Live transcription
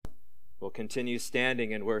We'll continue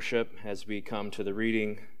standing in worship as we come to the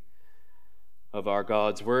reading of our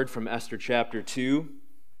God's Word from Esther chapter 2,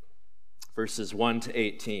 verses 1 to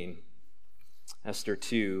 18. Esther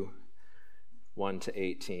 2, 1 to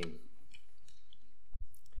 18.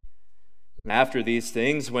 After these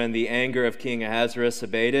things, when the anger of King Ahasuerus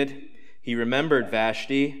abated, he remembered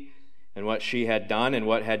Vashti and what she had done and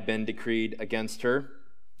what had been decreed against her.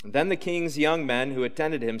 And then the king's young men who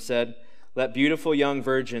attended him said, "Let beautiful young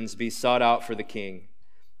virgins be sought out for the king,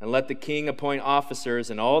 and let the king appoint officers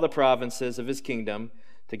in all the provinces of his kingdom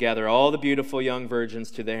to gather all the beautiful young virgins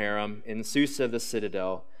to the harem in Susa the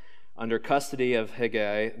citadel, under custody of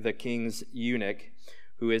Hegai, the king's eunuch,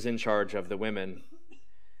 who is in charge of the women.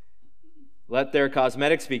 Let their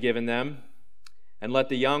cosmetics be given them, and let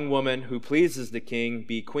the young woman who pleases the king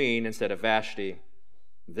be queen instead of Vashti."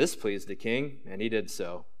 This pleased the king, and he did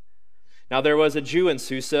so. Now there was a Jew in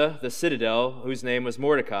Susa, the citadel, whose name was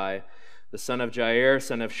Mordecai, the son of Jair,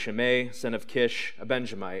 son of Shimei, son of Kish, a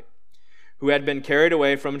Benjamite, who had been carried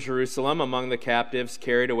away from Jerusalem among the captives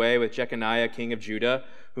carried away with Jeconiah, king of Judah,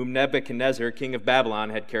 whom Nebuchadnezzar, king of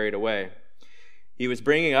Babylon, had carried away. He was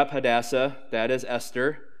bringing up Hadassah, that is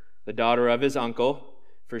Esther, the daughter of his uncle,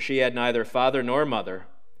 for she had neither father nor mother.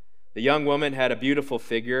 The young woman had a beautiful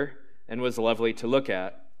figure and was lovely to look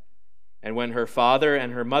at. And when her father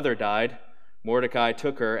and her mother died, Mordecai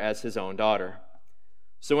took her as his own daughter.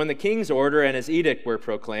 So when the king's order and his edict were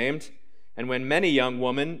proclaimed, and when many young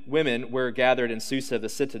women were gathered in Susa the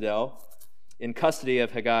citadel, in custody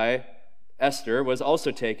of Hegai, Esther was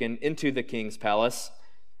also taken into the king's palace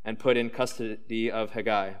and put in custody of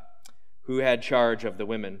Hegai, who had charge of the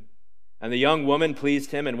women. And the young woman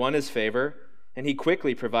pleased him and won his favor, and he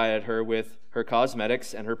quickly provided her with her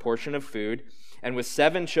cosmetics and her portion of food, and with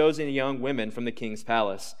 7 chosen young women from the king's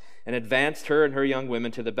palace, and advanced her and her young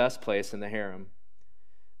women to the best place in the harem.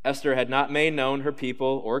 Esther had not made known her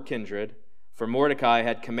people or kindred, for Mordecai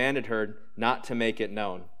had commanded her not to make it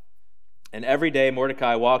known. And every day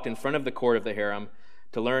Mordecai walked in front of the court of the harem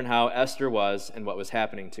to learn how Esther was and what was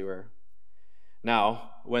happening to her. Now,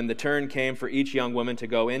 when the turn came for each young woman to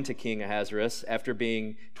go into King Ahasuerus, after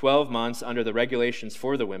being 12 months under the regulations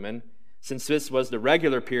for the women, since this was the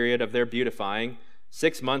regular period of their beautifying,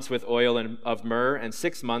 6 months with oil of myrrh and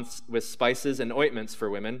 6 months with spices and ointments for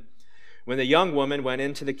women, when the young woman went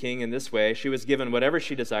into the king in this way, she was given whatever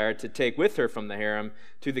she desired to take with her from the harem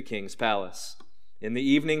to the king's palace. In the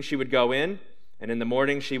evening she would go in, and in the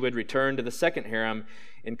morning she would return to the second harem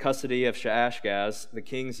in custody of Shaashgaz, the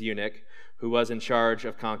king's eunuch, who was in charge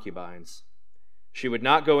of concubines. She would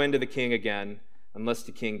not go into the king again unless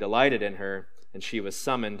the king delighted in her, and she was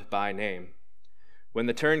summoned by name. When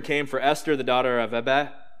the turn came for Esther, the daughter of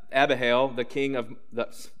Abihail, the king of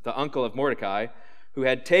the uncle of Mordecai, who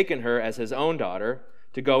had taken her as his own daughter,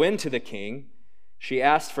 to go into the king, she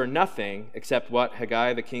asked for nothing except what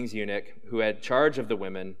Hegai, the king's eunuch, who had charge of the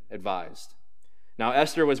women, advised. Now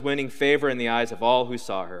Esther was winning favor in the eyes of all who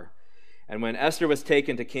saw her. And when Esther was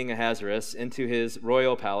taken to King Ahasuerus into his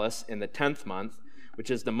royal palace in the 10th month, which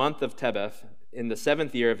is the month of Tebeth, in the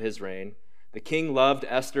 7th year of his reign, the king loved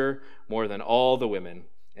Esther more than all the women,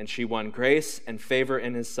 and she won grace and favor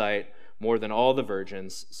in his sight more than all the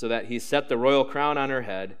virgins, so that he set the royal crown on her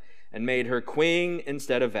head and made her queen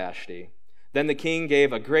instead of Vashti. Then the king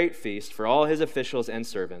gave a great feast for all his officials and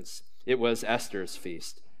servants. It was Esther's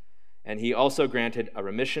feast. And he also granted a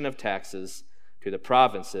remission of taxes to the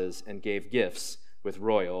provinces and gave gifts with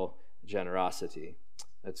royal generosity.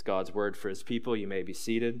 That's God's word for his people. You may be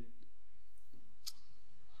seated.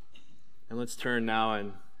 And let's turn now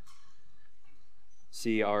and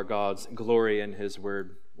see our God's glory in his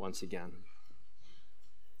word once again.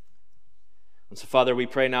 And so, Father, we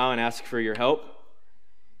pray now and ask for your help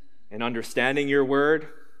in understanding your word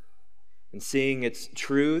and seeing its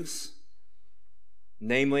truths,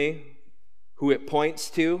 namely who it points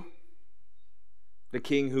to, the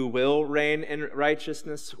king who will reign in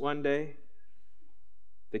righteousness one day,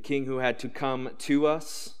 the king who had to come to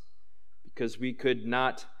us because we could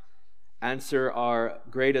not answer our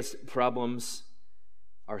greatest problems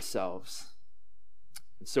ourselves.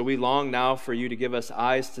 And so we long now for you to give us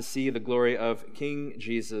eyes to see the glory of King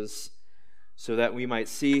Jesus, so that we might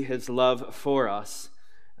see his love for us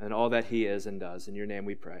and all that he is and does. In your name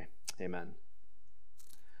we pray. Amen.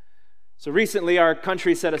 So recently our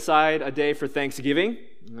country set aside a day for Thanksgiving.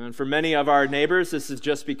 And for many of our neighbors, this has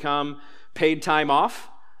just become paid time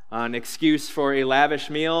off, an excuse for a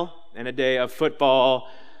lavish meal and a day of football,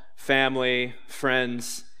 family,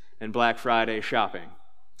 friends, and Black Friday shopping.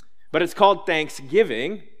 But it's called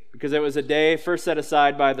Thanksgiving because it was a day first set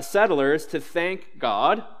aside by the settlers to thank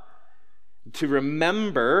God to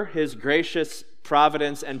remember his gracious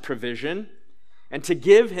providence and provision, and to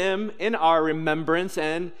give him in our remembrance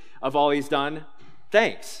and of all he's done,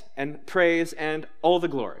 thanks and praise and all the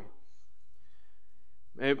glory.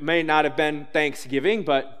 It may not have been Thanksgiving,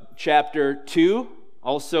 but chapter 2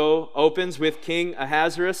 also opens with King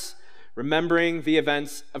Ahasuerus remembering the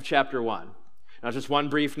events of chapter 1. Now, just one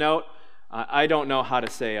brief note. I don't know how to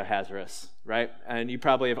say Ahasuerus, right? And you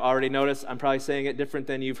probably have already noticed I'm probably saying it different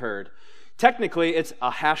than you've heard. Technically, it's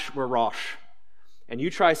Ahashwerosh. And you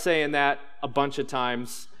try saying that a bunch of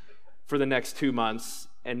times for the next 2 months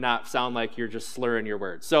and not sound like you're just slurring your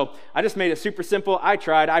words. So I just made it super simple. I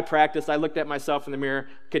tried, I practiced, I looked at myself in the mirror,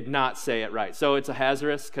 could not say it right. So it's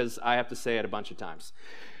Ahasuerus because I have to say it a bunch of times.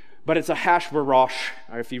 But it's Ahashwerosh,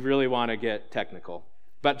 or if you really want to get technical.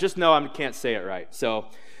 But just know I can't say it right. So,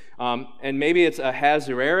 and maybe it's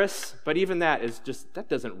Ahasuerus, but even that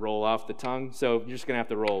doesn't roll off the tongue. So you're just going to have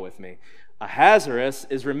to roll with me. Ahasuerus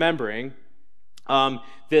is remembering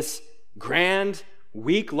this grand,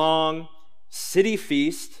 week-long city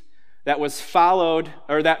feast that followed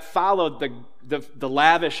the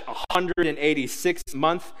lavish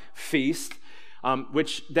 186-month feast,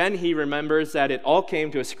 which then he remembers that it all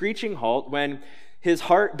came to a screeching halt when, his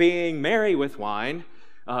heart being merry with wine,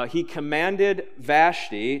 he commanded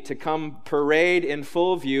Vashti to come parade in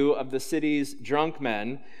full view of the city's drunk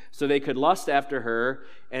men so they could lust after her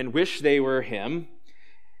and wish they were him.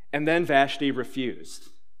 And then Vashti refused.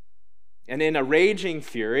 And in a raging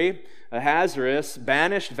fury, Ahasuerus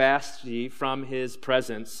banished Vashti from his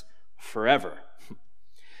presence forever.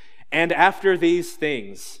 And after these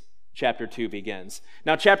things, chapter 2 begins.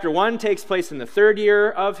 Now, chapter 1 takes place in the 3rd year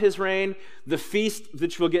of his reign. The feast,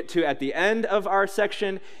 which we'll get to at the end of our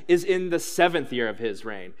section, is in the 7th year of his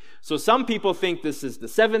reign. So some people think this is the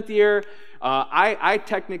 7th year. I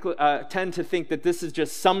technically tend to think that this is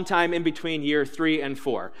just sometime in between year 3 and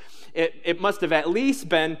 4. It must have at least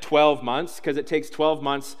been 12 months, because it takes 12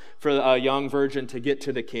 months for a young virgin to get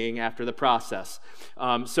to the king after the process.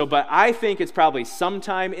 But I think it's probably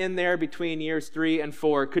sometime in there between years 3 and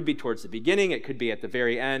 4. It could be towards the beginning. It could be at the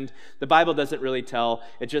very end. The Bible doesn't really tell.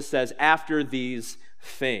 It just says, after these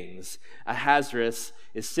things, Ahasuerus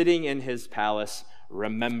is sitting in his palace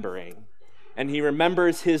remembering. And he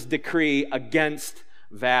remembers his decree against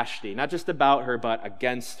Vashti, not just about her, but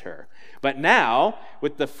against her. But now,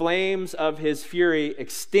 with the flames of his fury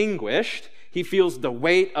extinguished, he feels the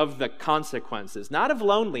weight of the consequences, not of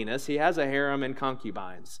loneliness. He has a harem and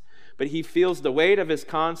concubines, but he feels the weight of his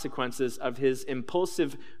consequences of his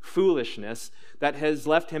impulsive foolishness that has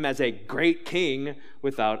left him as a great king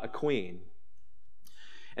without a queen.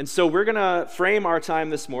 And so we're going to frame our time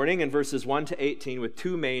this morning in verses 1 to 18 with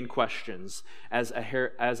 2 main questions as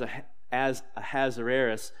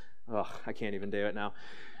Ahasuerus, I can't even do it now,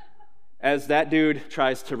 as that dude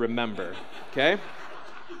tries to remember, okay?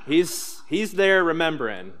 He's there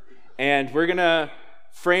remembering, and we're going to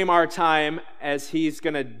frame our time as he's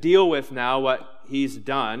going to deal with now what he's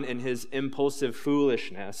done in his impulsive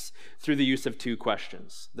foolishness through the use of 2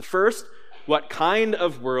 questions. The first, what kind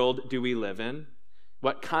of world do we live in?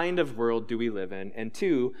 What kind of world do we live in? And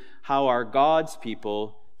 2, how are God's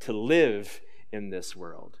people to live in this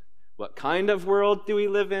world? What kind of world do we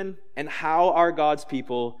live in? And how are God's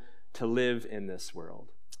people to live in this world?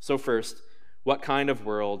 So first, what kind of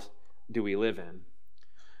world do we live in?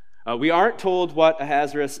 We aren't told what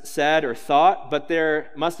Ahasuerus said or thought, but there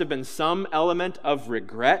must have been some element of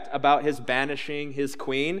regret about his banishing his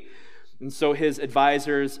queen. And so his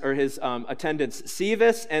advisors or his attendants see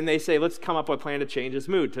this, and they say, let's come up with a plan to change his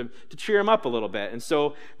mood, to cheer him up a little bit. And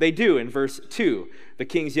so they do in verse 2. The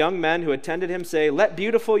king's young men who attended him say, let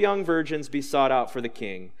beautiful young virgins be sought out for the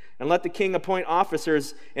king, and let the king appoint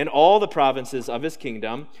officers in all the provinces of his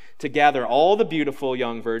kingdom to gather all the beautiful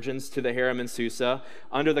young virgins to the harem in Susa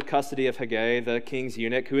under the custody of Hegai, the king's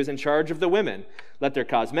eunuch, who is in charge of the women. Let their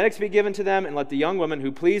cosmetics be given to them, and let the young woman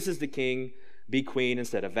who pleases the king be queen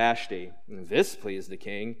instead of Vashti. And this pleased the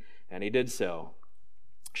king, and he did so.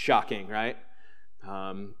 Shocking, right?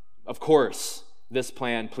 Of course, this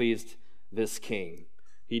plan pleased this king.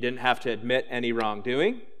 He didn't have to admit any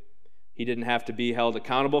wrongdoing. He didn't have to be held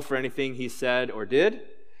accountable for anything he said or did.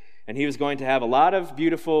 And he was going to have a lot of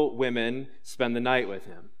beautiful women spend the night with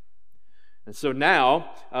him. And so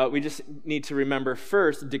now, we just need to remember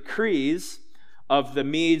first, decrees of the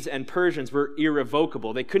Medes and Persians were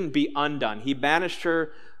irrevocable. They couldn't be undone. He banished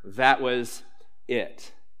her. That was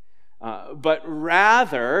it. But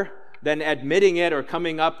rather than admitting it or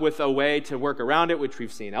coming up with a way to work around it, which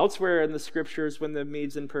we've seen elsewhere in the scriptures when the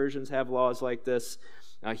Medes and Persians have laws like this,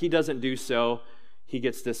 he doesn't do so. He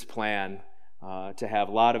gets this plan to have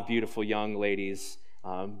a lot of beautiful young ladies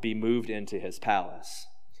be moved into his palace.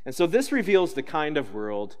 And so this reveals the kind of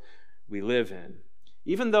world we live in.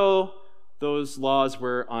 Even though those laws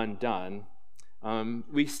were undone,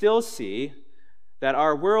 we still see that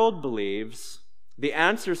our world believes the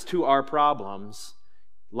answers to our problems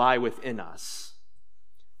lie within us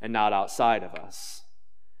and not outside of us.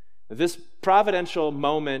 This providential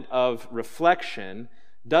moment of reflection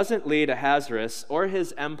doesn't lead Ahasuerus or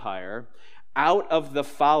his empire out of the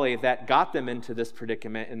folly that got them into this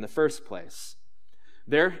predicament in the first place.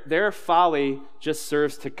 Their folly just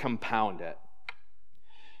serves to compound it.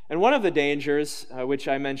 And one of the dangers, which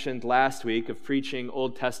I mentioned last week, of preaching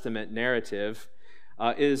Old Testament narrative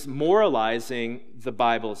is moralizing the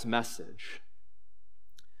Bible's message.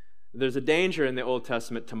 There's a danger in the Old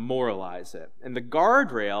Testament to moralize it. And the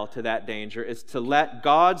guardrail to that danger is to let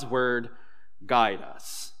God's word guide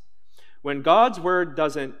us. When God's word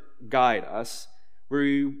doesn't guide us,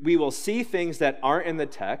 we will see things that aren't in the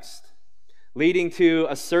text, leading to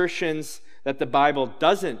assertions that the Bible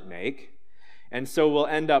doesn't make, and so we'll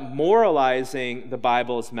end up moralizing the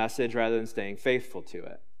Bible's message rather than staying faithful to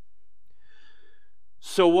it.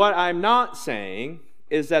 So what I'm not saying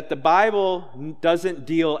is that the Bible doesn't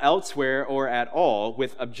deal elsewhere or at all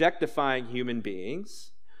with objectifying human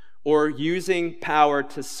beings or using power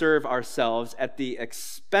to serve ourselves at the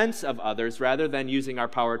expense of others rather than using our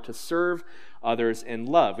power to serve others in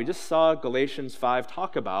love. We just saw Galatians 5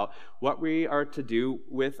 talk about what we are to do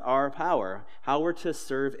with our power, how we're to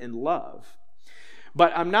serve in love.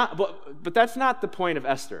 But that's not the point of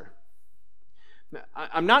Esther.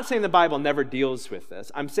 I'm not saying the Bible never deals with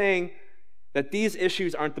this. I'm saying that these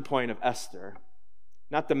issues aren't the point of Esther,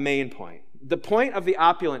 not the main point. The point of the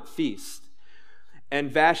opulent feast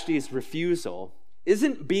and Vashti's refusal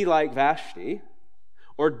isn't be like Vashti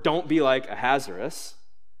or don't be like Ahasuerus.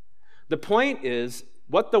 The point is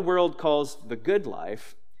what the world calls the good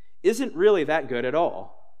life isn't really that good at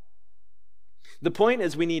all. The point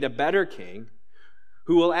is we need a better king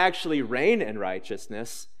who will actually reign in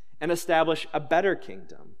righteousness and establish a better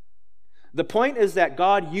kingdom. The point is that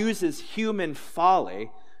God uses human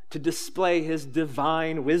folly to display his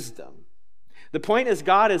divine wisdom. The point is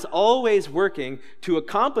God is always working to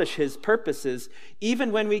accomplish his purposes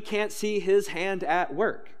even when we can't see his hand at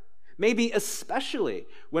work. Maybe especially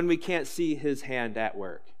when we can't see his hand at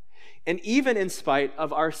work. And even in spite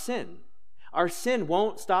of our sin. Our sin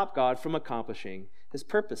won't stop God from accomplishing his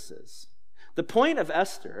purposes. The point of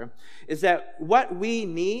Esther is that what we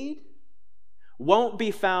need won't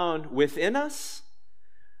be found within us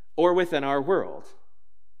or within our world.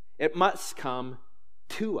 It must come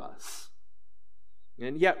to us.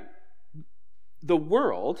 And yet, the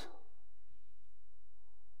world,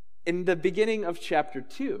 in the beginning of chapter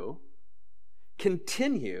 2,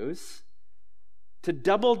 continues to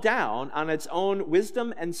double down on its own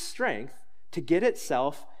wisdom and strength to get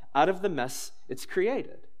itself out of the mess it's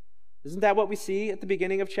created. Isn't that what we see at the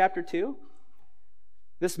beginning of chapter 2?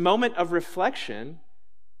 This moment of reflection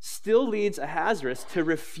still leads Ahasuerus to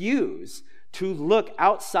refuse to look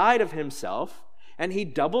outside of himself, and he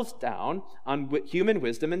doubles down on human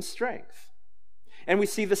wisdom and strength. And we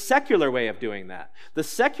see the secular way of doing that. The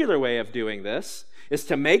secular way of doing this is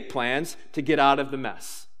to make plans to get out of the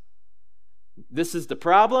mess. This is the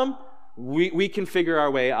problem. We can figure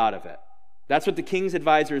our way out of it. That's what the king's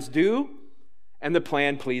advisors do, and the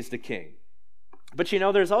plan pleased the king. But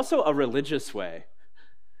there's also a religious way.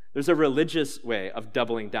 There's a religious way of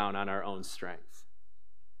doubling down on our own strength.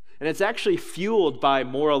 And it's actually fueled by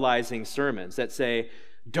moralizing sermons that say,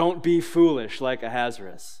 don't be foolish like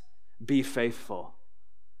Ahasuerus. Be faithful.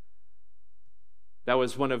 That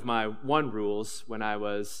was one of my rules when I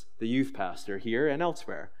was the youth pastor here and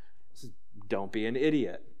elsewhere. Don't be an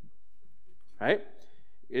idiot. Right?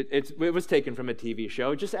 It was taken from a TV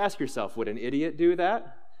show. Just ask yourself, would an idiot do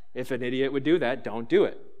that? If an idiot would do that, don't do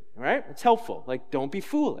it. All right? It's helpful. Don't be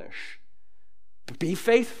foolish. But be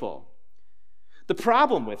faithful. The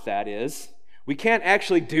problem with that is we can't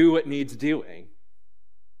actually do what needs doing.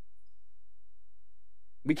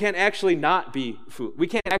 We can't actually not be foolish. We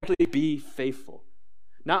can't actually be faithful.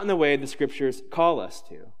 Not in the way the scriptures call us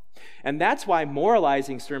to. And that's why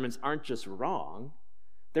moralizing sermons aren't just wrong.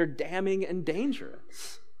 They're damning and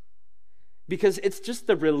dangerous. Because it's just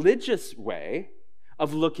the religious way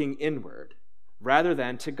of looking inward rather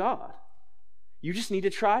than to God. You just need to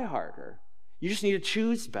try harder. You just need to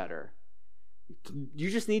choose better. You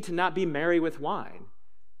just need to not be merry with wine.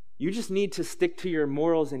 You just need to stick to your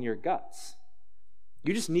morals and your guts.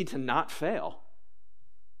 You just need to not fail.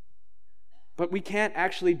 But we can't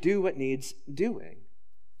actually do what needs doing.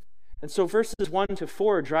 And so verses 1 to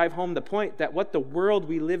 4 drive home the point that what the world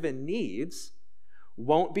we live in needs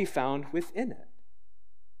won't be found within it.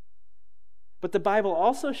 But the Bible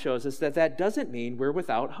also shows us that that doesn't mean we're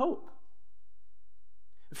without hope.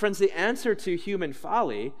 Friends, the answer to human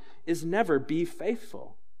folly is never be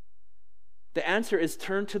faithful. The answer is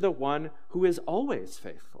turn to the one who is always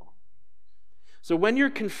faithful. So when you're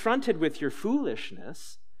confronted with your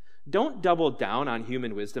foolishness, don't double down on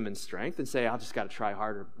human wisdom and strength and say, I'll just got to try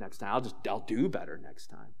harder next time. I'll do better next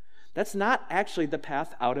time. That's not actually the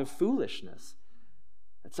path out of foolishness.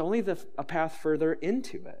 It's only a path further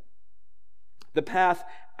into it. The path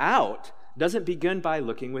out doesn't begin by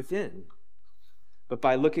looking within, but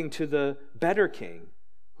by looking to the better King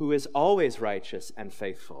who is always righteous and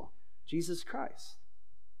faithful, Jesus Christ.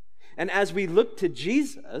 And as we look to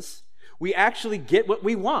Jesus, we actually get what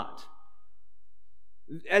we want.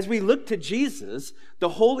 As we look to Jesus, the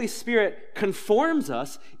Holy Spirit conforms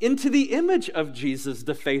us into the image of Jesus,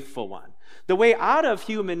 the faithful one. The way out of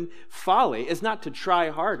human folly is not to try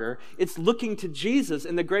harder. It's looking to Jesus,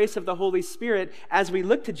 and the grace of the Holy Spirit, as we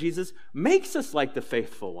look to Jesus, makes us like the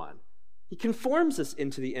faithful one. He conforms us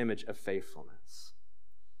into the image of faithfulness.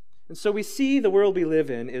 And so we see the world we live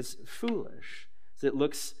in is foolish, as it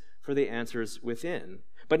looks for the answers within.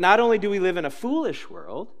 But not only do we live in a foolish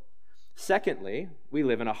world, secondly, we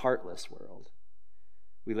live in a heartless world.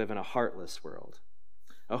 We live in a heartless world.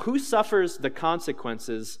 Now, who suffers the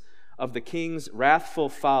consequences of the king's wrathful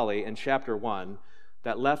folly in chapter 1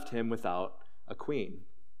 that left him without a queen?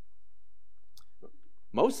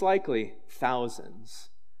 Most likely thousands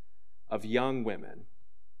of young women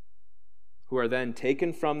who are then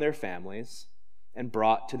taken from their families and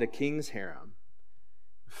brought to the king's harem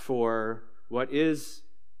for what is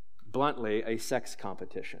bluntly a sex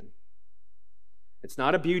competition. It's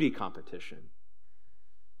not a beauty competition.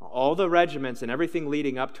 All the regiments and everything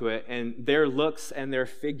leading up to it and their looks and their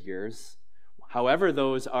figures, however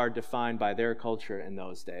those are defined by their culture in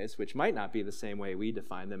those days, which might not be the same way we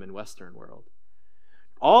define them in Western world,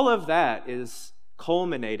 all of that is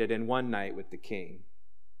culminated in one night with the king.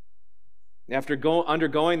 After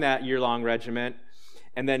undergoing that year-long regiment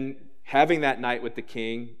and then having that night with the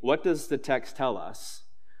king, what does the text tell us?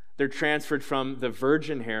 They're transferred from the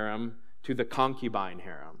virgin harem to the concubine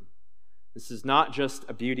harem. This is not just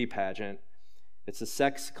a beauty pageant. It's a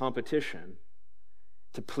sex competition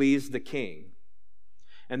to please the king.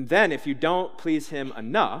 And then if you don't please him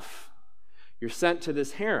enough, you're sent to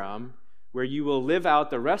this harem where you will live out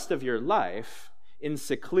the rest of your life in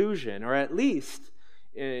seclusion, or at least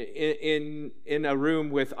in a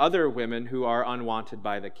room with other women who are unwanted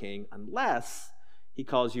by the king, unless he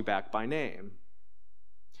calls you back by name.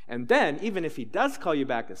 And then, even if he does call you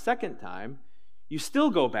back a second time, you still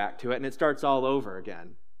go back to it and it starts all over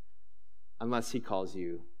again, unless he calls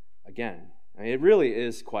you again. I mean, it really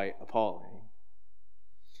is quite appalling.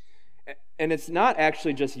 And it's not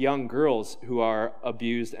actually just young girls who are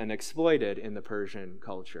abused and exploited in the Persian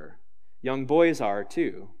culture. Young boys are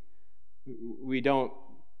too. We don't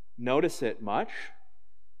notice it much,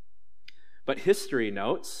 but history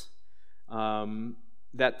notes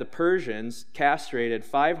that the Persians castrated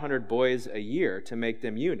 500 boys a year to make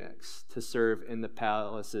them eunuchs to serve in the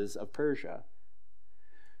palaces of Persia.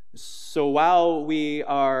 So while we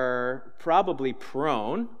are probably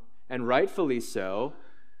prone, and rightfully so,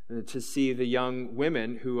 to see the young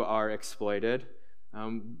women who are exploited,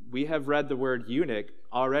 we have read the word eunuch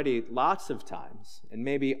already lots of times, and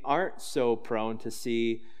maybe aren't so prone to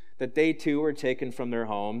see that they too were taken from their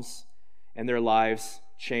homes and their lives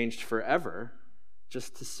changed forever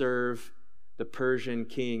just to serve the Persian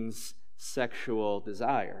king's sexual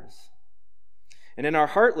desires. And in our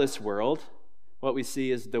heartless world, what we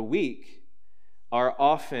see is the weak are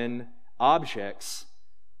often objects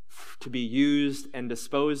to be used and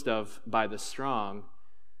disposed of by the strong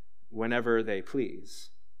whenever they please.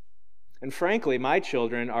 And frankly, my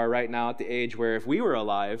children are right now at the age where if we were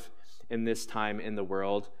alive in this time in the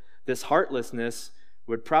world, this heartlessness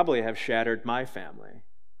would probably have shattered my family,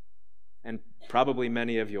 and probably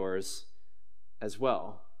many of yours as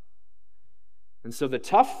well. And so the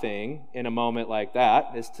tough thing in a moment like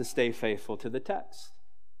that is to stay faithful to the text.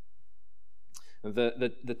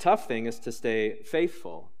 The tough thing is to stay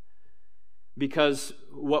faithful, because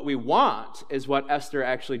what we want is what Esther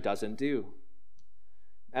actually doesn't do.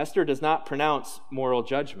 Esther does not pronounce moral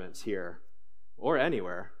judgments here, or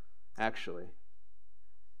anywhere, actually.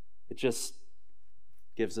 It just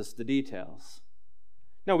gives us the details.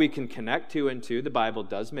 Now, we can connect two and two. The Bible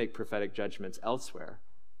does make prophetic judgments elsewhere.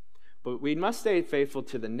 But we must stay faithful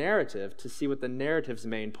to the narrative to see what the narrative's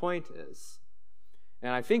main point is.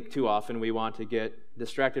 And I think too often we want to get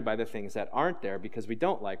distracted by the things that aren't there because we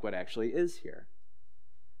don't like what actually is here.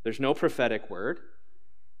 There's no prophetic word.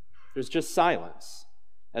 There's just silence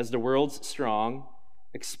as the world's strong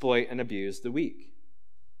exploit and abuse the weak.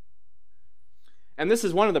 And this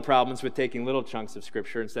is one of the problems with taking little chunks of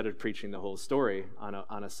Scripture instead of preaching the whole story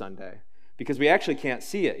on a Sunday, because we actually can't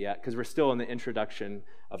see it yet because we're still in the introduction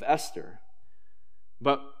of Esther.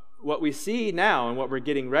 But what we see now and what we're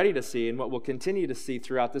getting ready to see and what we'll continue to see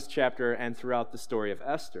throughout this chapter and throughout the story of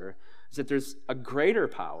Esther is that there's a greater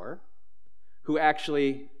power who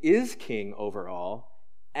actually is king over all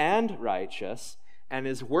and righteous and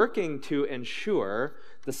is working to ensure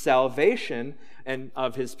the salvation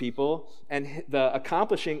of his people and the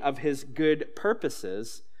accomplishing of his good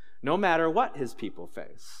purposes no matter what his people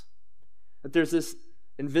face. That there's this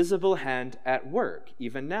invisible hand at work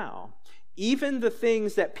even now. Even the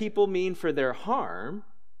things that people mean for their harm,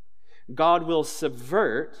 God will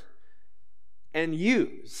subvert and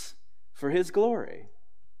use for his glory.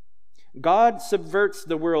 God subverts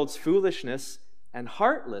the world's foolishness and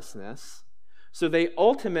heartlessness so they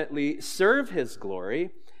ultimately serve his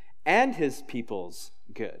glory and his people's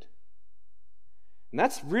good. And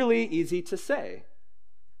that's really easy to say,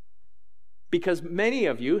 because many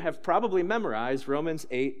of you have probably memorized Romans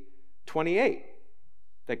 8:28,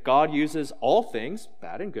 that God uses all things,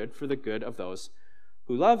 bad and good, for the good of those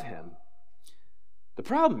who love him. The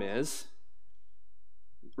problem is,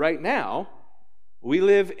 right now, we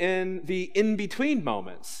live in the in-between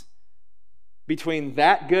moments between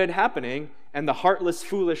that good happening and the heartless,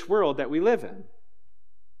 foolish world that we live in.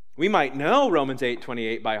 We might know Romans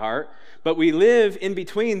 8:28 by heart, but we live in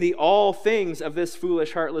between the all things of this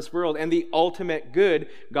foolish, heartless world and the ultimate good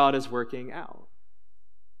God is working out.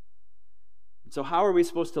 So how are we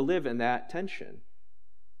supposed to live in that tension?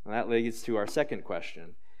 Well, that leads to our second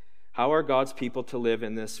question. How are God's people to live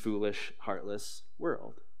in this foolish, heartless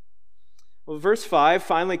world? Well, verse 5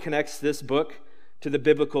 finally connects this book to the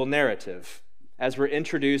biblical narrative as we're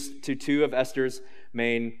introduced to two of Esther's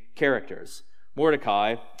main characters,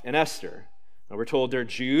 Mordecai and Esther. Now, we're told they're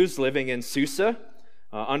Jews living in Susa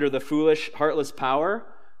under the foolish, heartless power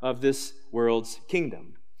of this world's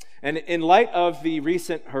kingdom. And in light of the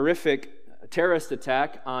recent horrific terrorist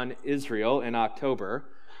attack on Israel in October,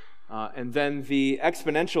 and then the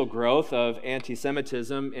exponential growth of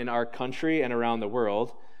anti-Semitism in our country and around the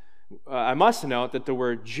world, I must note that the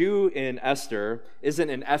word Jew in Esther isn't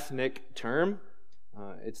an ethnic term.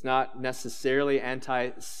 It's not necessarily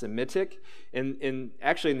anti-Semitic.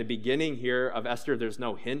 Actually, in the beginning here of Esther, there's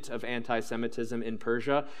no hint of anti-Semitism in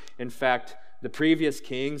Persia. In fact, the previous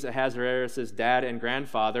kings, Ahasuerus' dad and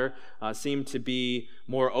grandfather, seemed to be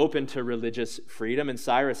more open to religious freedom, and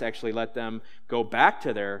Cyrus actually let them go back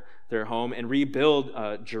to their home and rebuild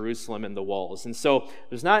Jerusalem and the walls. And so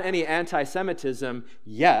there's not any anti-Semitism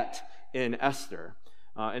yet in Esther.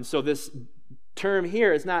 And so this term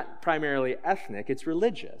here is not primarily ethnic, it's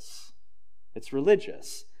religious. It's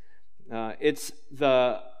religious. It's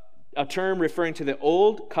a term referring to the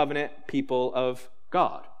old covenant people of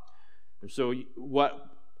God. So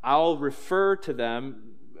what I'll refer to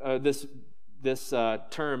them, this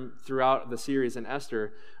term throughout the series in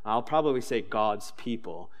Esther, I'll probably say God's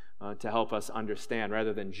people to help us understand,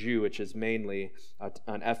 rather than Jew, which is mainly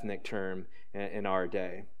an ethnic term in our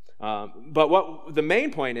day. But what the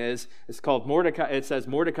main point is, it's called Mordecai. It says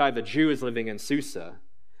Mordecai the Jew is living in Susa,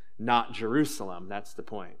 not Jerusalem. That's the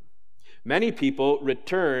point. Many people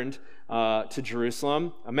returned to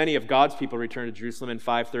Jerusalem. Many of God's people returned to Jerusalem in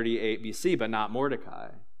 538 BC, but not Mordecai.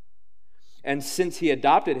 And since he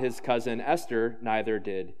adopted his cousin Esther, neither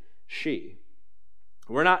did she.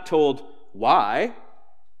 We're not told why,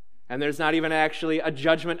 and there's not even actually a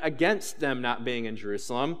judgment against them not being in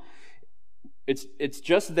Jerusalem. It's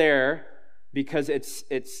just there because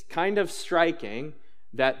it's kind of striking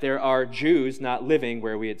that there are Jews not living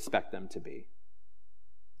where we expect them to be.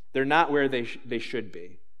 They're not where they should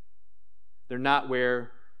be. They're not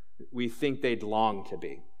where we think they'd long to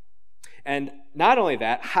be. And not only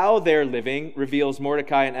that, how they're living reveals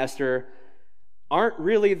Mordecai and Esther aren't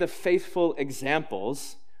really the faithful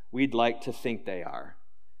examples we'd like to think they are.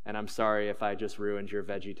 And I'm sorry if I just ruined your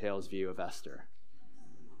VeggieTales view of Esther.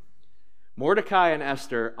 Mordecai and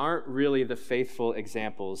Esther aren't really the faithful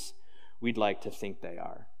examples we'd like to think they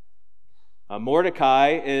are.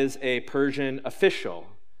 Mordecai is a Persian official.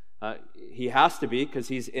 He has to be because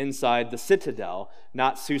he's inside the citadel,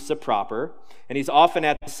 not Susa proper. And he's often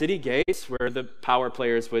at the city gates where the power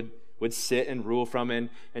players would sit and rule from and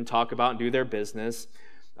talk about and do their business.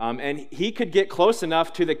 And he could get close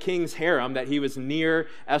enough to the king's harem that he was near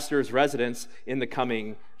Esther's residence in the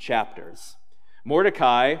coming chapters.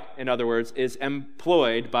 Mordecai, in other words, is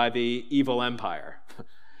employed by the evil empire.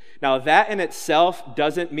 Now, that in itself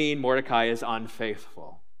doesn't mean Mordecai is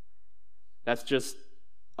unfaithful. That's just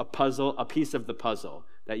a piece of the puzzle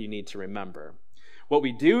that you need to remember. What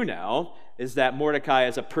we do know is that Mordecai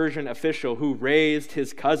is a Persian official who raised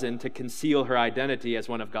his cousin to conceal her identity as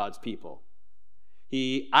one of God's people.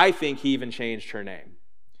 I think he even changed her name.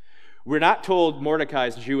 We're not told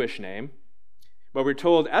Mordecai's Jewish name, but we're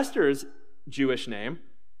told Esther's Jewish name,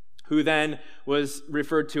 who then was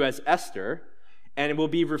referred to as Esther, and will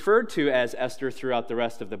be referred to as Esther throughout the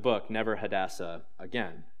rest of the book, never Hadassah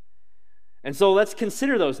again. And so let's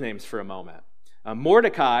consider those names for a moment.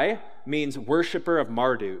 Mordecai means worshiper of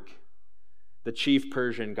Marduk, the chief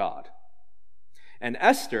Persian god. And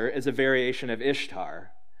Esther is a variation of Ishtar,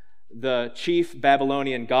 the chief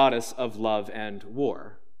Babylonian goddess of love and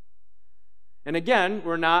war. And again,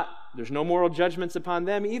 there's no moral judgments upon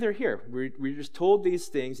them either here. We're just told these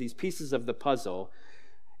things, these pieces of the puzzle,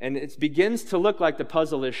 and it begins to look like the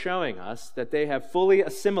puzzle is showing us that they have fully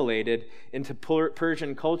assimilated into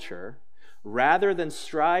Persian culture rather than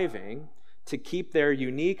striving to keep their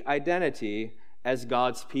unique identity as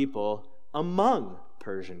God's people among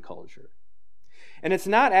Persian culture. And it's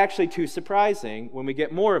not actually too surprising when we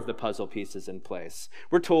get more of the puzzle pieces in place.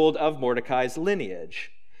 We're told of Mordecai's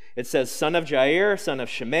lineage. It says, son of Jair, son of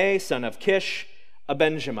Shimei, son of Kish, a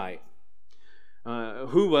Benjamite.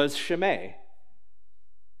 Who was Shimei?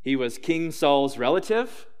 He was King Saul's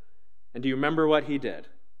relative. And do you remember what he did?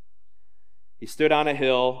 He stood on a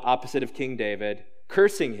hill opposite of King David,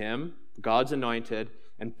 cursing him, God's anointed,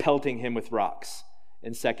 and pelting him with rocks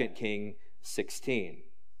in 2 Kings 16.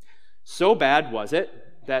 So bad was it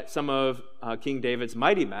that some of King David's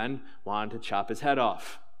mighty men wanted to chop his head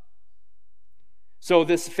off. So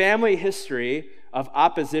this family history of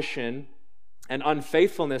opposition and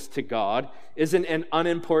unfaithfulness to God isn't an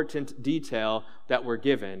unimportant detail that we're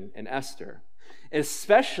given in Esther,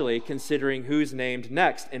 especially considering who's named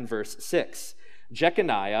next in verse 6,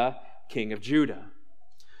 Jeconiah, king of Judah.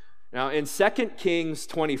 Now, in 2 Kings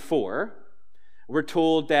 24, we're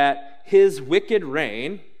told that his wicked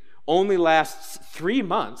reign only lasts 3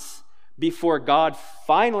 months before God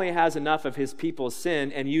finally has enough of his people's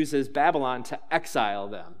sin and uses Babylon to exile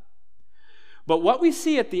them. But what we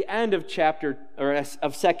see at the end of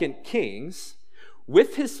 2 Kings,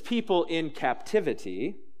 with his people in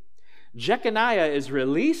captivity, Jeconiah is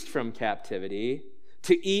released from captivity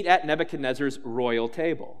to eat at Nebuchadnezzar's royal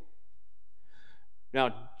table.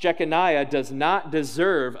 Now, Jeconiah does not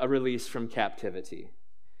deserve a release from captivity.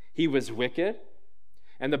 He was wicked,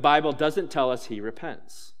 and the Bible doesn't tell us he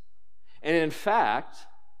repents. And in fact,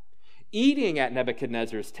 eating at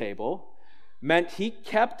Nebuchadnezzar's table meant he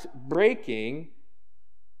kept breaking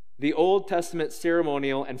the Old Testament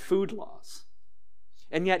ceremonial and food laws.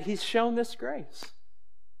 And yet he's shown this grace.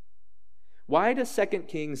 Why does 2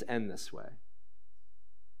 Kings end this way?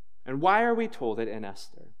 And why are we told it in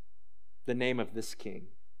Esther, the name of this king?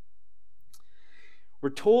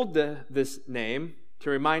 We're told this name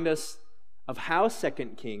to remind us of how 2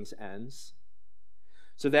 Kings ends,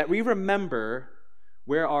 so that we remember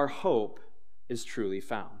where our hope is truly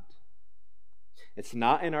found. It's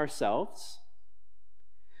not in ourselves,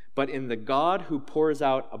 but in the God who pours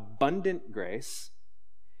out abundant grace,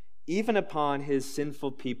 even upon his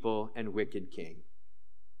sinful people and wicked king.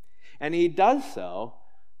 And he does so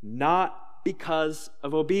not because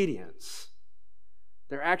of obedience.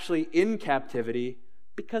 They're actually in captivity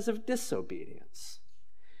because of disobedience.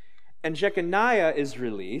 And Jeconiah is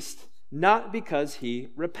released not because he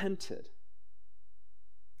repented,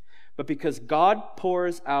 but because God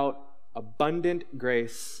pours out abundant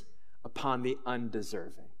grace upon the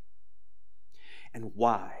undeserving. And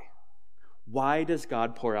why? Why does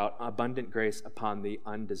God pour out abundant grace upon the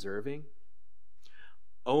undeserving?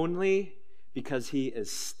 Only because he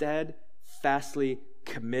is steadfastly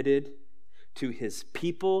committed to his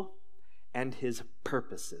people and his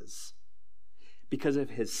purposes. Because of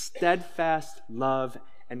his steadfast love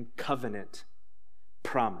and covenant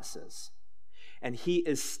promises. And he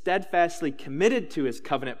is steadfastly committed to his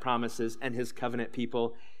covenant promises and his covenant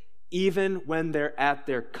people, even when they're at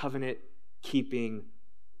their covenant-keeping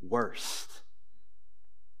worst.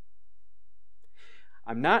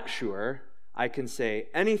 I'm not sure I can say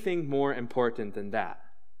anything more important than that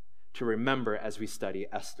to remember as we study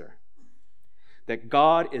Esther. That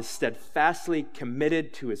God is steadfastly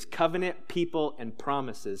committed to his covenant people and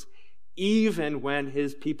promises, even when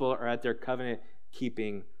his people are at their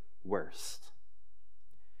covenant-keeping worst.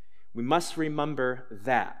 We must remember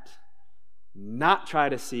that, not try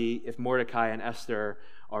to see if Mordecai and Esther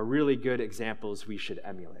are really good examples we should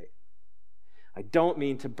emulate. I don't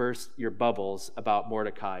mean to burst your bubbles about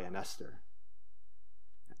Mordecai and Esther.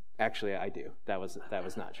 Actually, I do. That was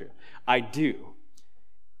not true. I do.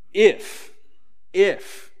 If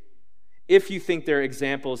you think they're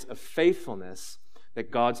examples of faithfulness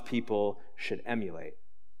that God's people should emulate.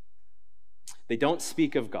 They don't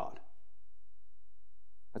speak of God.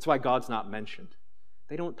 That's why God's not mentioned.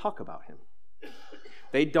 They don't talk about him.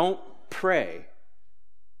 They don't pray.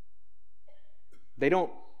 They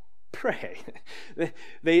don't pray.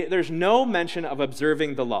 There's no mention of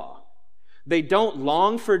observing the law. They don't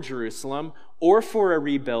long for Jerusalem or for a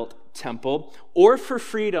rebuilt temple or for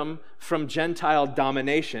freedom from Gentile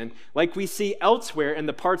domination like we see elsewhere in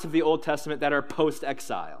the parts of the Old Testament that are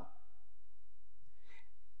post-exile.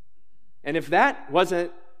 And if that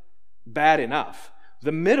wasn't bad enough,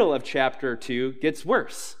 the middle of chapter 2 gets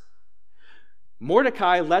worse.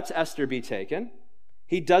 Mordecai lets Esther be taken.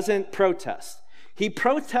 He doesn't protest. He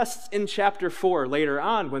protests in chapter 4 later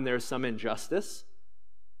on when there's some injustice,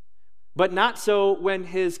 but not so when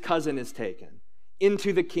his cousin is taken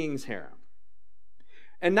into the king's harem.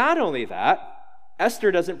 And not only that,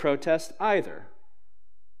 Esther doesn't protest either.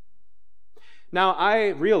 Now, I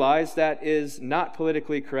realize that is not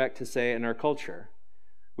politically correct to say in our culture,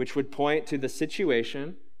 which would point to the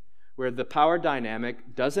situation where the power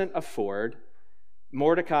dynamic doesn't afford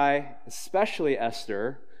Mordecai, especially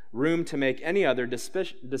Esther, room to make any other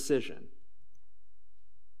decision.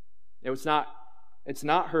 It's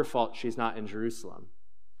not her fault she's not in Jerusalem.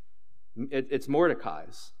 It's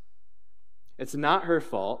Mordecai's. It's not her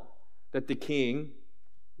fault that the king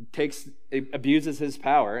abuses his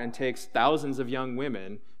power and takes thousands of young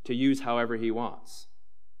women to use however he wants.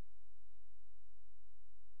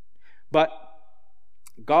 But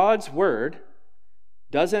God's word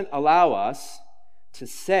doesn't allow us to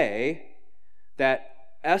say that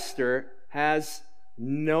Esther has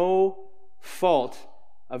no fault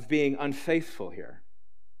of being unfaithful here.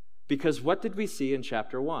 Because what did we see in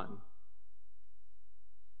chapter 1?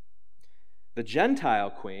 The Gentile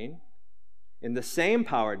queen, in the same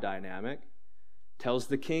power dynamic, tells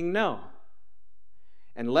the king no.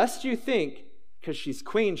 And lest you think, because she's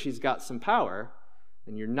queen, she's got some power,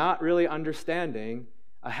 and you're not really understanding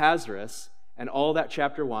Ahasuerus and all that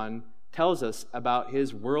chapter 1 tells us about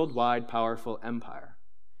his worldwide powerful empire.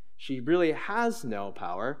 She really has no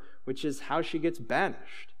power, which is how she gets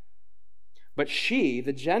banished. But she,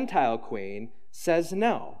 the Gentile queen, says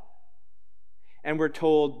no. And we're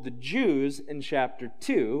told the Jews in chapter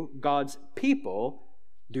 2, God's people,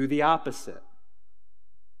 do the opposite.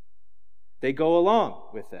 They go along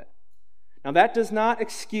with it. Now, that does not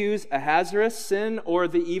excuse Ahasuerus' sin or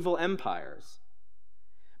the evil empires.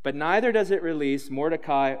 But neither does it release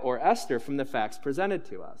Mordecai or Esther from the facts presented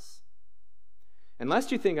to us. And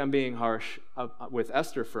lest you think I'm being harsh with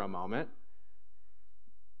Esther for a moment,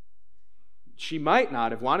 she might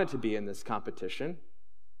not have wanted to be in this competition,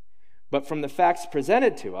 but from the facts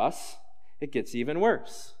presented to us, it gets even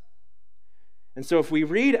worse. And so if we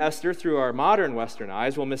read Esther through our modern Western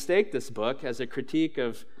eyes, we'll mistake this book as a critique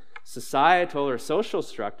of societal or social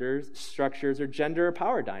structures or gender or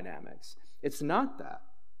power dynamics. It's not that.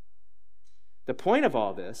 The point of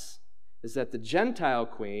all this is that the Gentile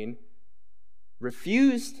queen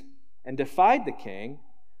refused and defied the king,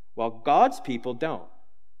 while God's people don't.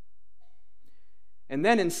 And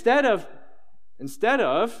then instead of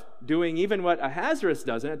doing even what Ahasuerus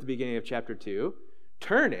doesn't at the beginning of chapter 2,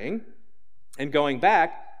 turning and going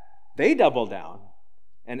back, they double down.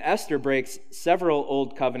 And Esther breaks several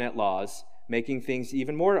old covenant laws, making things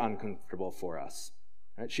even more uncomfortable for us.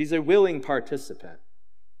 Right? She's a willing participant.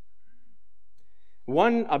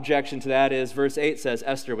 One objection to that is verse 8 says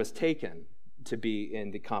Esther was taken to be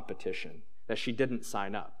in the competition, that she didn't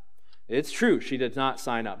sign up. It's true, she did not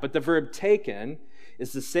sign up. But the verb taken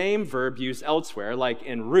is the same verb used elsewhere, like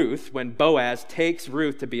in Ruth, when Boaz takes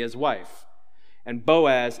Ruth to be his wife. And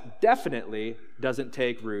Boaz definitely doesn't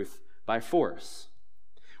take Ruth by force.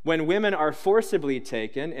 When women are forcibly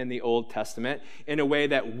taken in the Old Testament in a way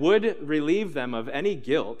that would relieve them of any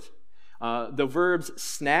guilt, the verbs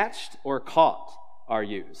snatched or caught are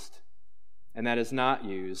used. And that is not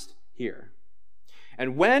used here.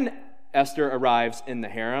 And when Esther arrives in the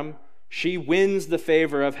harem, she wins the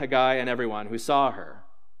favor of Haggai and everyone who saw her.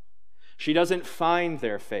 She doesn't find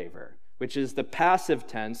their favor, which is the passive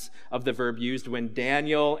tense of the verb used when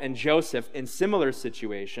Daniel and Joseph, in similar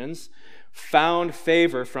situations, found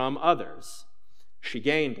favor from others. She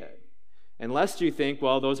gained it. And lest you think,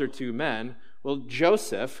 well, those are two men, well,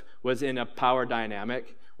 Joseph was in a power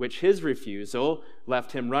dynamic which his refusal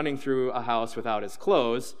left him running through a house without his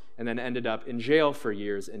clothes and then ended up in jail for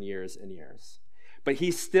years and years and years. But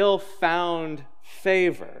he still found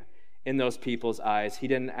favor in those people's eyes. He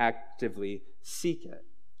didn't actively seek it,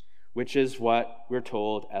 which is what we're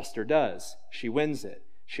told Esther does. She wins it.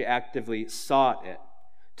 She actively sought it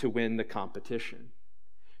to win the competition.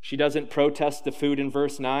 She doesn't protest the food in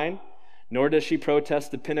verse 9, nor does she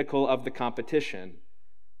protest the pinnacle of the competition,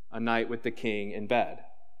 a night with the king in bed.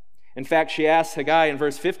 In fact, she asks Haggai in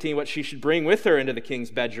verse 15 what she should bring with her into the king's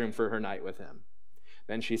bedroom for her night with him.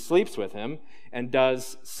 Then she sleeps with him and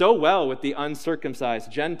does so well with the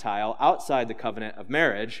uncircumcised Gentile outside the covenant of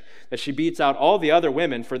marriage that she beats out all the other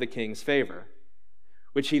women for the king's favor,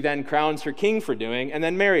 which he then crowns her king for doing and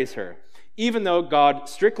then marries her, even though God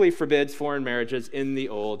strictly forbids foreign marriages in the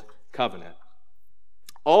Old Covenant.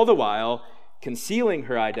 All the while concealing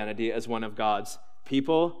her identity as one of God's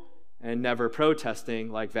people and never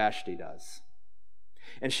protesting like Vashti does.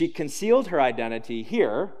 And she concealed her identity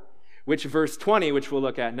here, which verse 20, which we'll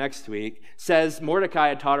look at next week, says Mordecai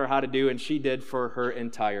had taught her how to do, and she did for her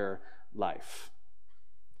entire life.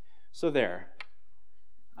 So there,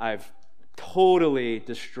 I've totally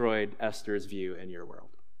destroyed Esther's view in your world.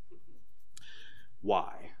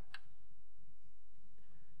 Why?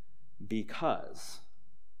 Because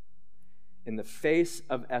in the face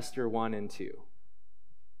of Esther 1 and 2,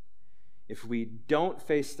 if we don't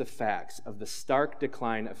face the facts of the stark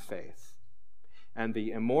decline of faith and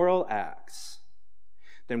the immoral acts,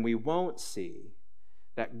 then we won't see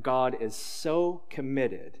that God is so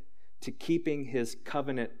committed to keeping his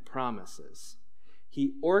covenant promises.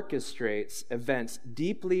 He orchestrates events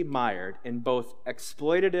deeply mired in both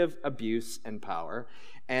exploitative abuse and power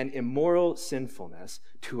and immoral sinfulness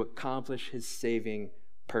to accomplish his saving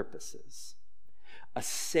purposes. A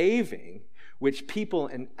saving which people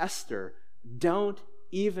in Esther don't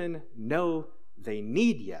even know they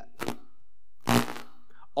need yet.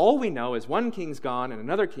 All we know is one king's gone and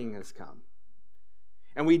another king has come.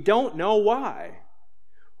 And we don't know why.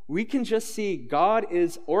 We can just see God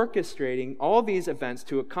is orchestrating all these events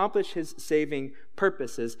to accomplish his saving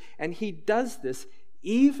purposes, and he does this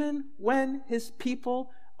even when his people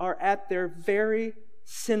are at their very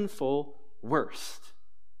sinful worst.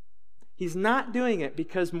 He's not doing it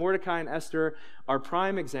because Mordecai and Esther are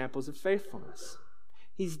prime examples of faithfulness.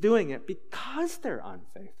 He's doing it because they're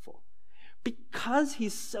unfaithful, because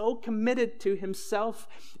he's so committed to himself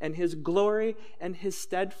and his glory and his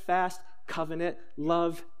steadfast covenant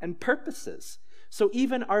love and purposes. So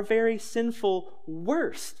even our very sinful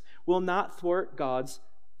worst will not thwart God's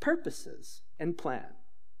purposes and plan.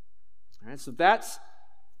 All right, so that's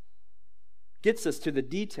gets us to the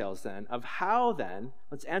details then of how then,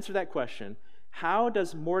 let's answer that question, how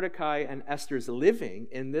does Mordecai and Esther's living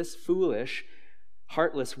in this foolish,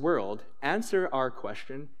 heartless world answer our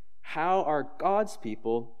question, how are God's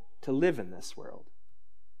people to live in this world?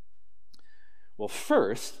 Well,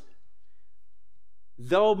 first,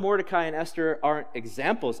 though Mordecai and Esther aren't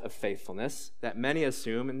examples of faithfulness that many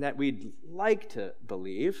assume and that we'd like to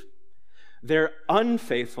believe, their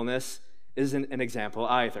unfaithfulness isn't an example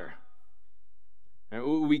either.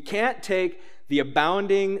 We can't take the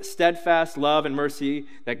abounding, steadfast love and mercy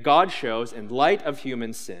that God shows in light of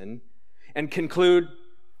human sin and conclude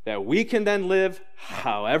that we can then live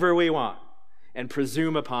however we want and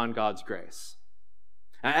presume upon God's grace.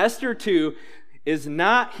 Now, Esther 2 is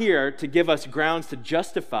not here to give us grounds to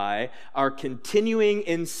justify our continuing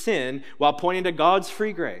in sin while pointing to God's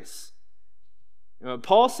free grace.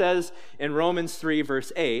 Paul says in Romans 3,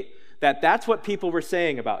 verse 8, that that's what people were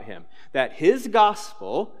saying about him, that his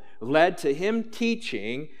gospel led to him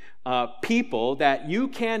teaching people that you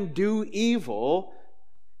can do evil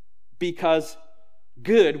because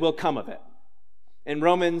good will come of it. In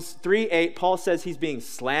Romans 3:8, Paul says he's being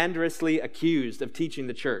slanderously accused of teaching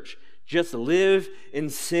the church. Just live in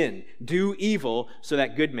sin, do evil so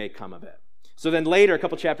that good may come of it. So then later, a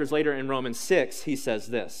couple chapters later in Romans 6, he says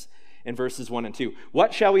this in verses 1 and 2.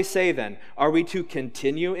 What shall we say then? Are we to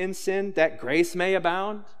continue in sin that grace may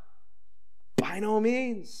abound? By no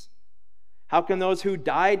means. How can those who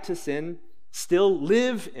died to sin still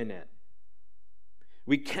live in it?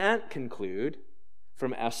 We can't conclude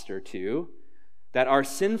from Esther 2 that our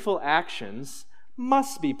sinful actions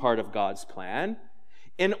must be part of God's plan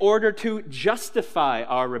in order to justify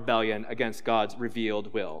our rebellion against God's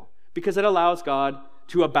revealed will, because it allows God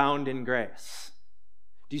to abound in grace.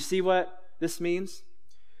 Do you see what this means?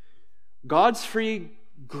 God's free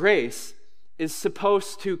grace is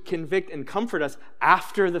supposed to convict and comfort us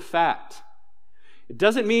after the fact. It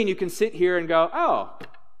doesn't mean you can sit here and go, oh,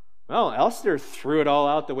 well, Esther threw it all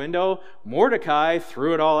out the window, Mordecai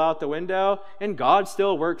threw it all out the window, and God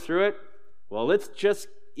still worked through it. Well, let's just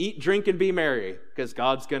eat, drink, and be merry, because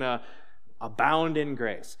God's going to abound in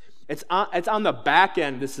grace. It's on the back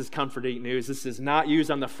end, this is comforting news. This is not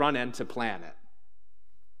used on the front end to plan it.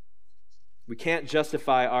 We can't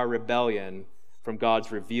justify our rebellion from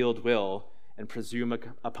God's revealed will and presume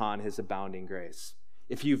upon his abounding grace.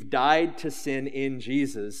 If you've died to sin in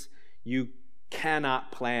Jesus, you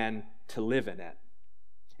cannot plan to live in it.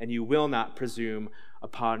 And you will not presume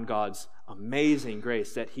upon God's amazing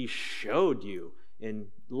grace that he showed you in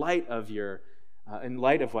light of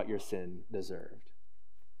what your sin deserved.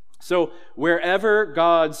 So wherever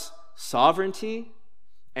God's sovereignty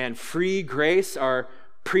and free grace are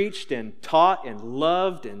preached and taught and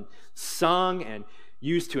loved and sung and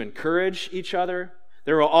used to encourage each other,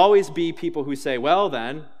 there will always be people who say, well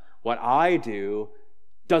then, what I do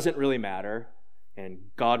doesn't really matter, and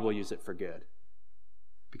God will use it for good.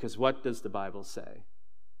 Because what does the Bible say?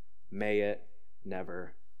 May it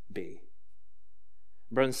never be.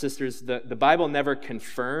 Brothers and sisters, the Bible never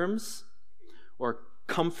confirms or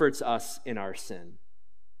comforts us in our sin.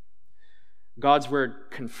 God's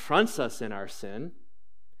word confronts us in our sin,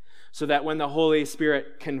 so that when the Holy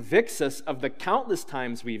Spirit convicts us of the countless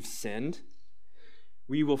times we've sinned,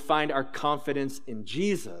 we will find our confidence in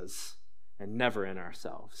Jesus and never in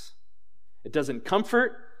ourselves. It doesn't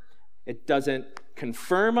comfort, it doesn't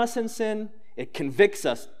confirm us in sin, it convicts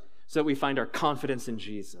us so that we find our confidence in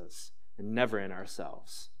Jesus and never in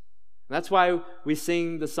ourselves. And that's why we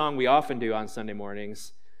sing the song we often do on Sunday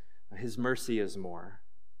mornings, His mercy is more.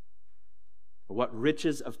 What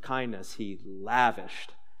riches of kindness he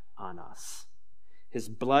lavished on us. His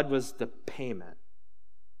blood was the payment.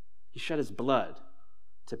 He shed his blood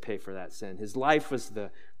to pay for that sin. His life was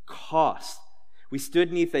the cost. We stood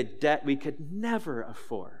beneath a debt we could never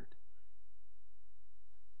afford.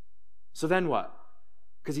 So then what?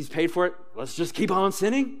 Because he's paid for it, let's just keep on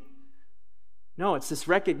sinning? No, it's this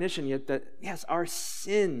recognition yet that, yes, our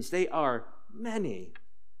sins, they are many.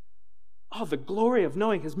 Oh, the glory of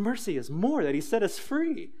knowing his mercy is more, that he set us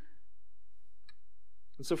free.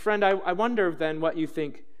 And so, friend, I wonder then what you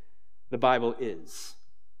think the Bible is.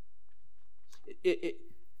 If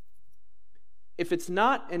it's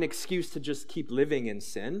not an excuse to just keep living in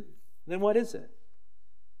sin, then what is it?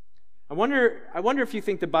 I wonder if you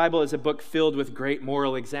think the Bible is a book filled with great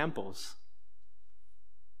moral examples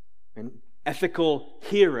and ethical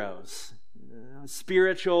heroes,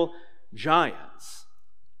 spiritual giants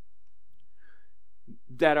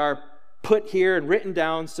that are put here and written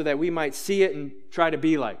down so that we might see it and try to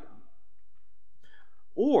be like them.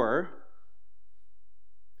 Or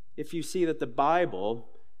if you see that the Bible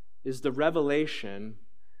is the revelation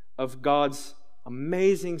of God's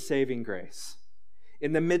amazing saving grace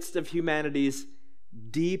in the midst of humanity's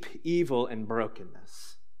deep evil and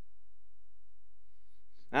brokenness.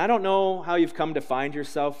 Now, I don't know how you've come to find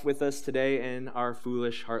yourself with us today in our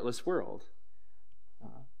foolish, heartless world.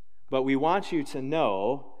 But we want you to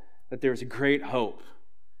know that there's great hope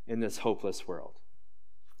in this hopeless world.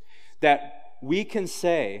 That we can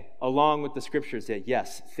say, along with the scriptures, that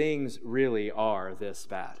yes, things really are this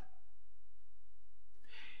bad.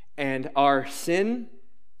 And our sin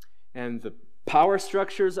and the power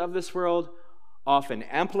structures of this world often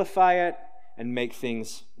amplify it and make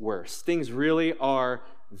things worse. Things really are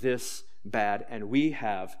this bad, and we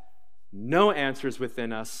have no answers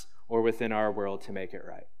within us or within our world to make it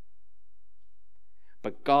right.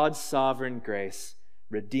 But God's sovereign grace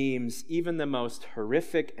redeems even the most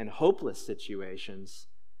horrific and hopeless situations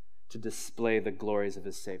to display the glories of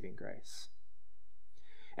his saving grace.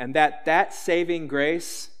 And that saving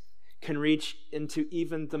grace can reach into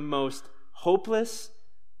even the most hopeless,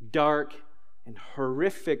 dark, and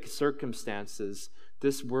horrific circumstances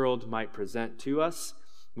this world might present to us,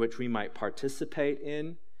 which we might participate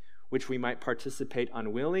in, which we might participate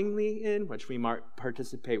unwillingly in, which we might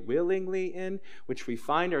participate willingly in, which we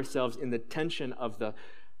find ourselves in the tension of the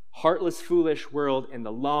heartless, foolish world and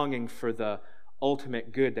the longing for the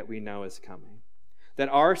ultimate good that we know is coming. That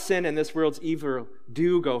our sin and this world's evil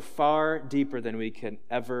do go far deeper than we can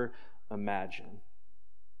ever imagine.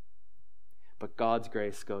 But God's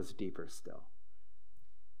grace goes deeper still.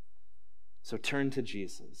 So turn to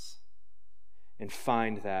Jesus and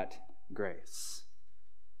find that grace.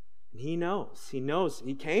 And he knows.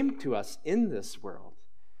 He came to us in this world.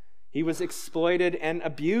 He was exploited and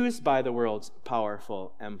abused by the world's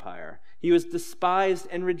powerful empire. He was despised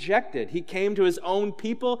and rejected. He came to his own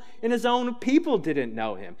people, and his own people didn't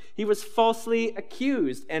know him. He was falsely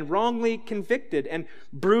accused and wrongly convicted and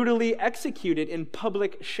brutally executed in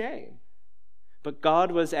public shame. But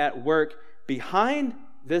God was at work behind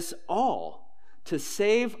this all to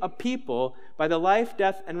save a people by the life,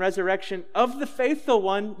 death, and resurrection of the faithful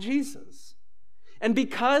one, Jesus. And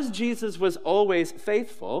because Jesus was always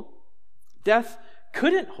faithful, death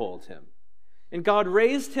couldn't hold him. And God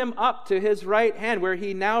raised him up to his right hand, where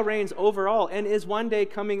he now reigns over all and is one day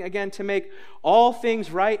coming again to make all things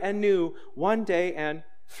right and new, one day and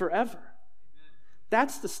forever.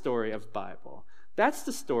 That's the story of the Bible. That's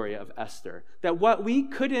the story of Esther. That what we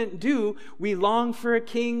couldn't do, we long for a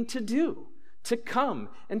king to do, to come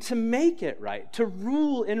and to make it right, to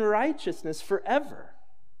rule in righteousness forever.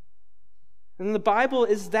 And the Bible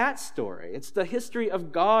is that story. It's the history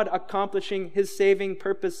of God accomplishing his saving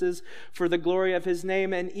purposes for the glory of his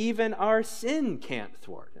name, and even our sin can't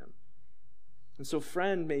thwart him. And so,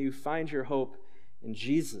 friend, may you find your hope in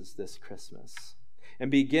Jesus this Christmas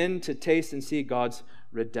and begin to taste and see God's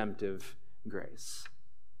redemptive grace.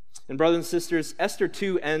 And brothers and sisters, Esther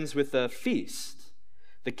 2 ends with a feast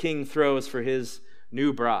the king throws for his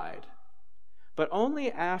new bride, but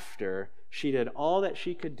only after she did all that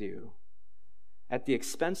she could do at the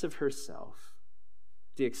expense of herself,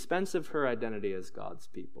 the expense of her identity as God's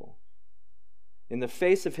people, in the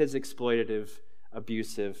face of his exploitative,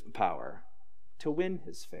 abusive power, to win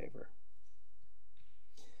his favor.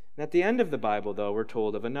 And at the end of the Bible, though, we're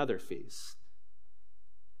told of another feast,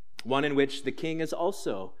 one in which the king is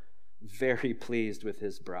also very pleased with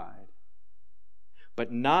his bride,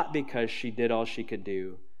 but not because she did all she could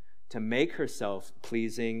do to make herself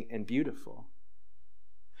pleasing and beautiful,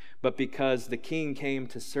 but because the king came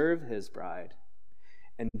to serve his bride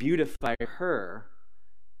and beautify her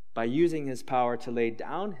by using his power to lay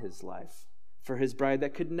down his life for his bride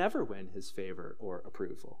that could never win his favor or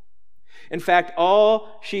approval. In fact,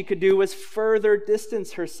 all she could do was further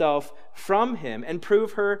distance herself from him and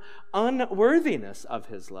prove her unworthiness of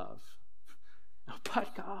his love.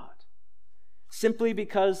 But God, simply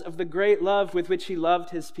because of the great love with which he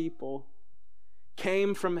loved his people,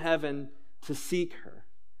 came from heaven to seek her,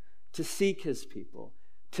 to seek his people,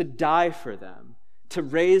 to die for them, to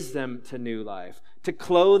raise them to new life, to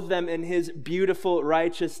clothe them in his beautiful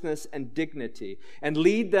righteousness and dignity, and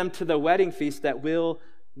lead them to the wedding feast that will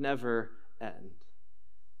never end.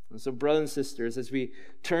 And so, brothers and sisters, as we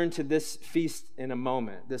turn to this feast in a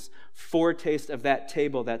moment, this foretaste of that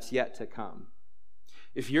table that's yet to come,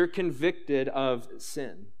 if you're convicted of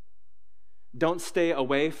sin, don't stay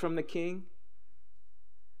away from the king,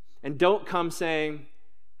 and don't come saying,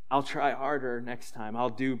 I'll try harder next time, I'll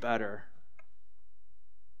do better.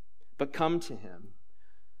 But come to him,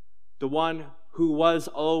 the one who was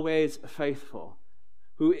always faithful,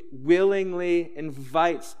 who willingly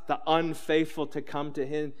invites the unfaithful to come to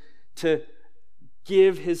him, to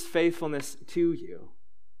give his faithfulness to you.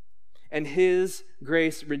 And his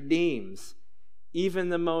grace redeems even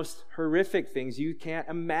the most horrific things you can't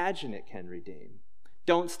imagine it can redeem.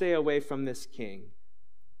 Don't stay away from this king.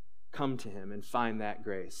 Come to him and find that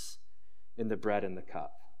grace in the bread and the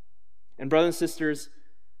cup. And brothers and sisters,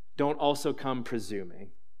 don't also come presuming.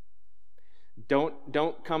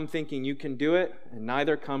 Don't come thinking you can do it, and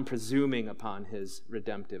neither come presuming upon his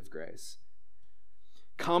redemptive grace.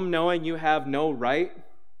 Come knowing you have no right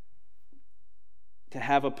to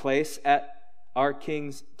have a place at our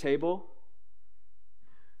King's table,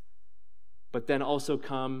 but then also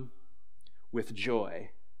come with joy,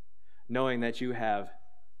 knowing that you have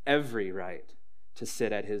every right to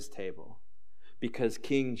sit at his table, because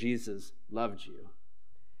King Jesus loved you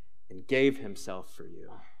and gave himself for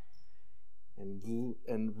you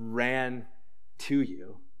and ran to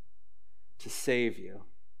you to save you,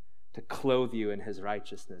 to clothe you in his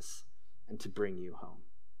righteousness, and to bring you home.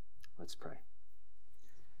 Let's pray.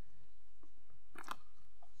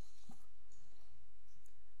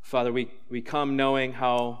 Father, we come knowing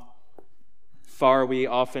how far we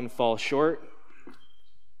often fall short.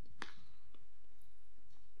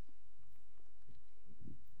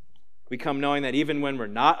 We come knowing that even when we're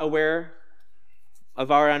not aware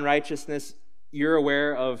of our unrighteousness, you're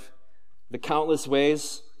aware of the countless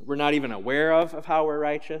ways we're not even aware of how we're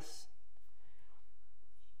righteous.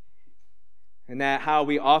 And that how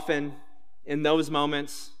we often, in those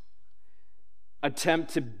moments,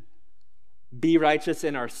 attempt to be righteous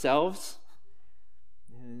in ourselves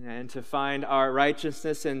and to find our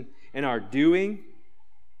righteousness in our doing.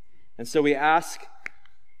 And so we ask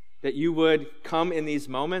that you would come in these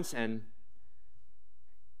moments and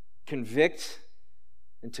convict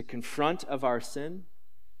and to confront of our sin,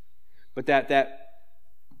 but that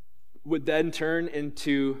would then turn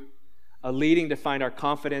into a leading to find our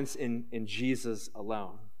confidence in Jesus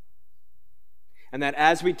alone. And that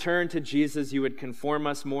as we turn to Jesus, you would conform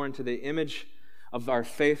us more into the image of our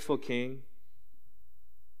faithful King,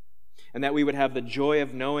 and that we would have the joy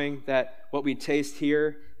of knowing that what we taste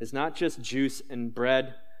here is not just juice and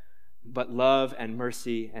bread, but love and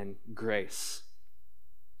mercy and grace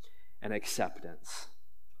and acceptance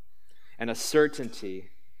and a certainty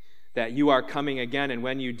that you are coming again, and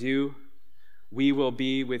when you do, we will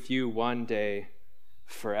be with you one day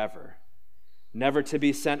forever. Never to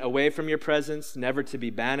be sent away from your presence, never to be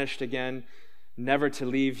banished again, never to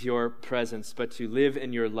leave your presence, but to live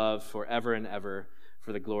in your love forever and ever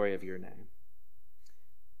for the glory of your name.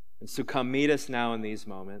 And so come meet us now in these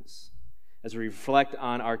moments as we reflect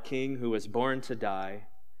on our King who was born to die,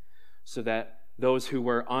 so that those who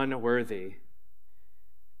were unworthy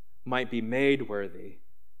might be made worthy,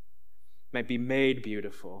 might be made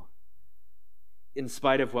beautiful, in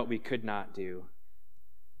spite of what we could not do.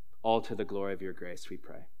 All to the glory of your grace, we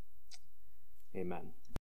pray. Amen.